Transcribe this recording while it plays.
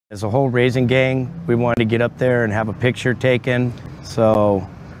As a whole raising gang, we wanted to get up there and have a picture taken. So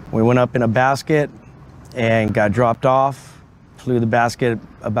we went up in a basket and got dropped off, flew the basket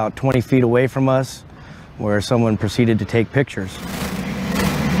about 20 feet away from us, where someone proceeded to take pictures.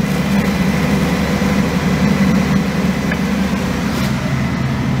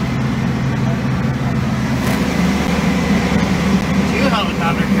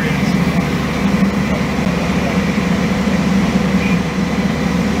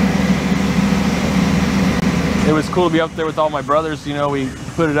 It was cool to be up there with all my brothers. You know, we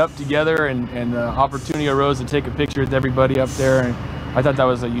put it up together, and the opportunity arose to take a picture with everybody up there, and I thought that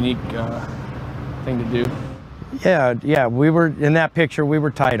was a unique thing to do. Yeah, we were in that picture. We were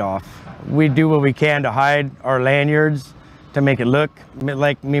tied off. We do what we can to hide our lanyards to make it look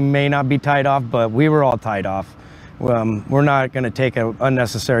like we may not be tied off, but we were all tied off. We're not going to take an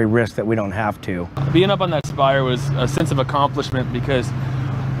unnecessary risk that we don't have to. Being up on that Spire was a sense of accomplishment, because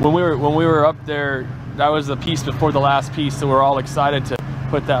when we were up there, that was the piece before the last piece, so we're all excited to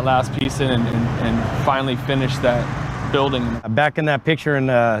put that last piece in and finally finish that building. Back in that picture in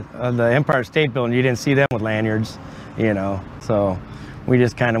the Empire State Building, you didn't see them with lanyards, you know, so we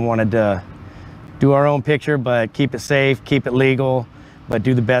just kind of wanted to do our own picture, but keep it safe, keep it legal, but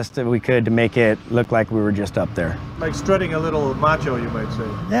do the best that we could to make it look like we were just up there. Like strutting a little macho, you might say.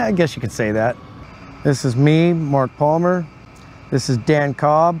 Yeah, I guess you could say that. This is me, Mark Palmer. This is Dan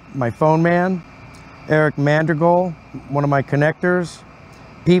Cobb, my phone man. Eric Mandergol, one of my connectors.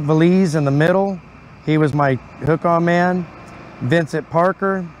 Pete Valise in the middle, he was my hook-on man. Vincent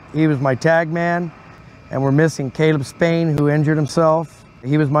Parker, he was my tag man. And we're missing Caleb Spain, who injured himself.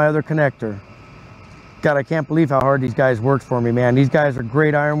 He was my other connector. God, I can't believe how hard these guys worked for me, man. These guys are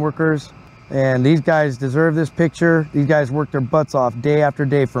great iron workers, and these guys deserve this picture. These guys worked their butts off day after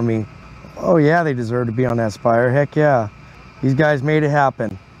day for me. Oh yeah, they deserve to be on that Spire, heck yeah. These guys made it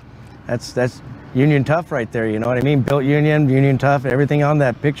happen. That's union tough right there, you know what I mean? Built union, union tough, everything on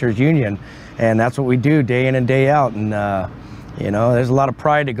that picture is union. And that's what we do day in and day out. And, you know, there's a lot of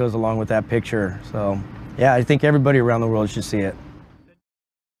pride that goes along with that picture. So, yeah, I think everybody around the world should see it.